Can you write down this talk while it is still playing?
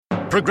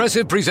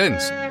Progressive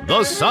presents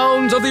The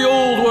Sounds of the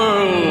Old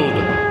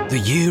World. The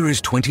year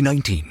is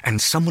 2019, and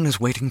someone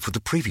is waiting for the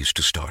previews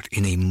to start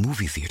in a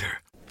movie theater.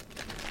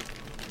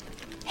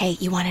 Hey,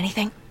 you want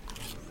anything?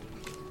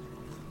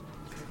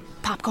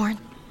 Popcorn?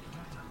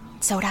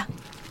 Soda?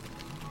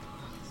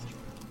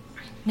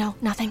 No,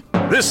 nothing?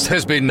 This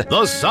has been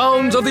The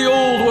Sounds of the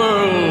Old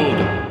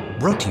World.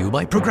 Brought to you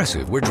by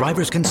Progressive, where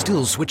drivers can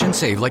still switch and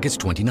save like it's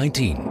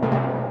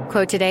 2019.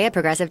 Quote today at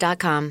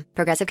Progressive.com.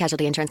 Progressive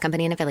Casualty Insurance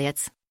Company and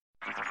Affiliates.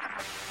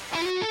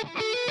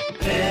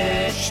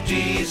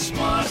 HD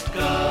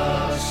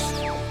Smartcast.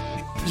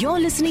 You're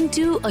listening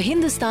to a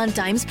Hindustan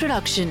Times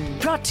production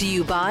brought to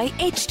you by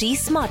HD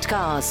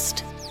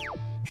Smartcast.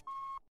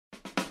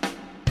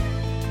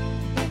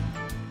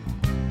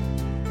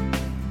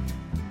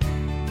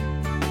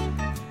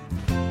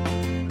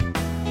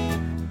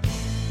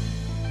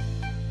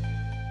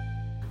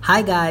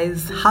 Hi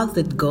guys, how's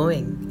it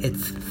going?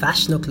 It's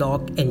Fashion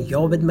O'Clock and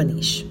you're with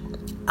Manish.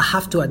 I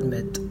have to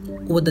admit,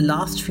 over the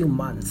last few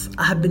months,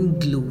 I have been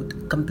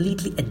glued,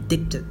 completely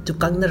addicted to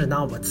Kangana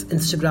Ranaut's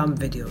Instagram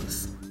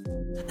videos.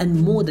 And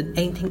more than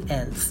anything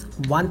else,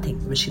 one thing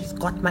which has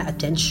got my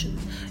attention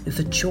is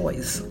the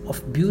choice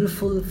of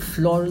beautiful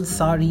floral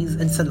saris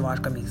and salwar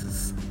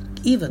kameezes.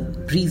 Even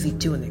breezy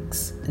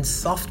tunics in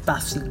soft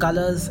pastel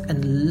colors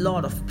and a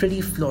lot of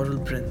pretty floral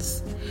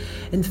prints.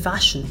 In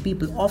fashion,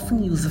 people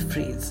often use the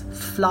phrase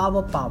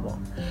flower power,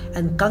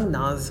 and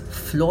Kangana's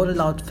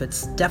floral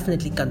outfits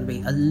definitely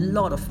convey a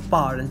lot of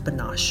power and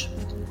panache.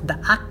 The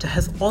actor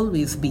has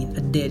always been a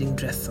daring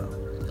dresser,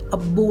 a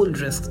bold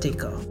risk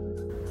taker.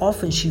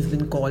 Often she's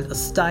been called a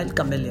style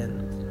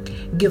chameleon.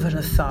 Give her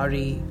a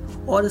sari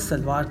or a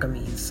salwar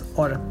kameez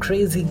or a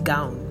crazy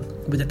gown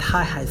with a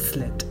high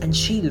slit and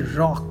she'll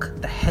rock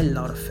the hell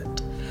out of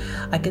it.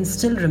 I can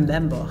still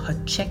remember her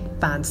check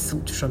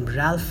pantsuit from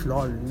Ralph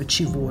Lauren which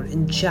she wore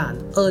in Jan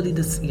early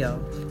this year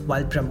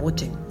while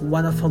promoting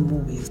one of her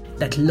movies.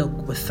 That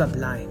look was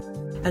sublime.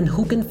 And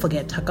who can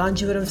forget her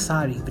Kanjivaram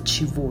sari which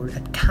she wore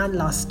at Cannes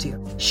last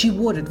year. She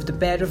wore it with a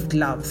pair of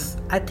gloves.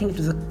 I think it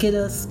was a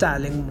killer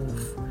styling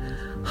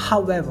move.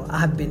 However, I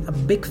have been a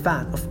big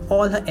fan of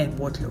all her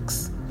airport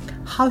looks.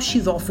 How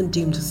she's often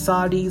teamed her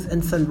saris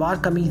and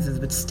salwar kameezes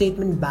with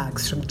statement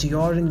bags from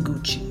Dior and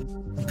Gucci.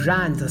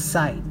 Brands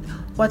aside,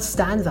 what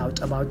stands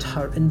out about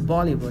her in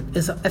Bollywood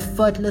is her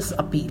effortless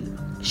appeal.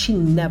 She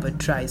never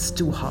tries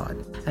too hard,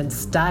 and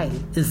style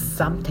is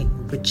something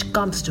which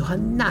comes to her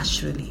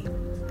naturally.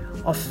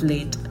 Of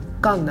late,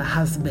 Kangana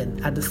has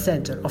been at the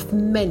center of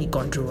many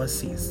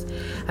controversies,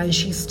 and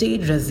she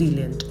stayed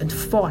resilient and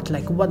fought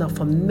like one of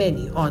her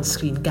many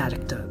on-screen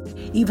characters.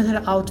 Even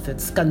her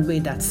outfits convey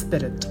that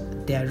spirit.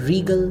 They are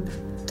regal,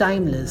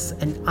 timeless,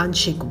 and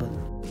unshakable.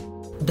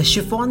 The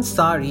chiffon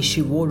sari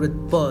she wore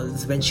with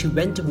pearls when she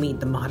went to meet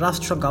the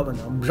Maharashtra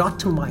governor brought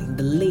to mind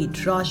the late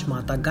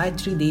Rajmata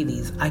Gayatri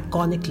Devi's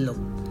iconic look.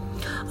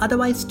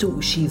 Otherwise too,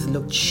 she's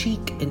looked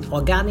chic in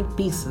organic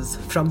pieces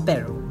from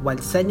Peru while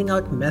sending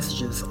out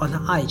messages on her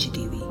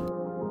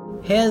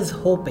IGTV. Here's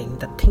hoping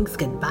that things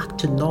get back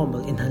to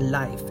normal in her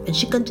life and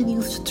she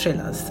continues to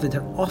thrill us with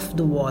her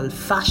off-the-wall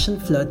fashion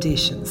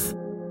flirtations.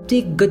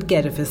 Take good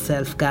care of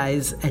yourself,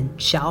 guys, and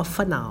ciao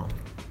for now.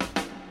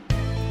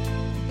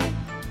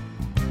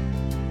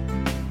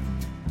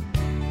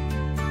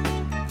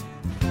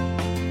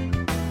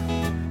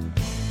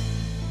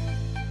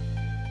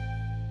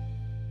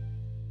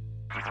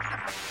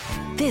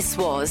 This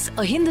was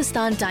a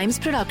Hindustan Times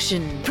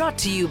production brought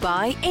to you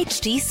by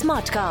HD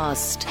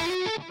Smartcast.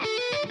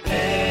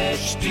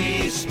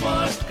 HD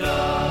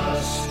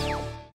Smartcast.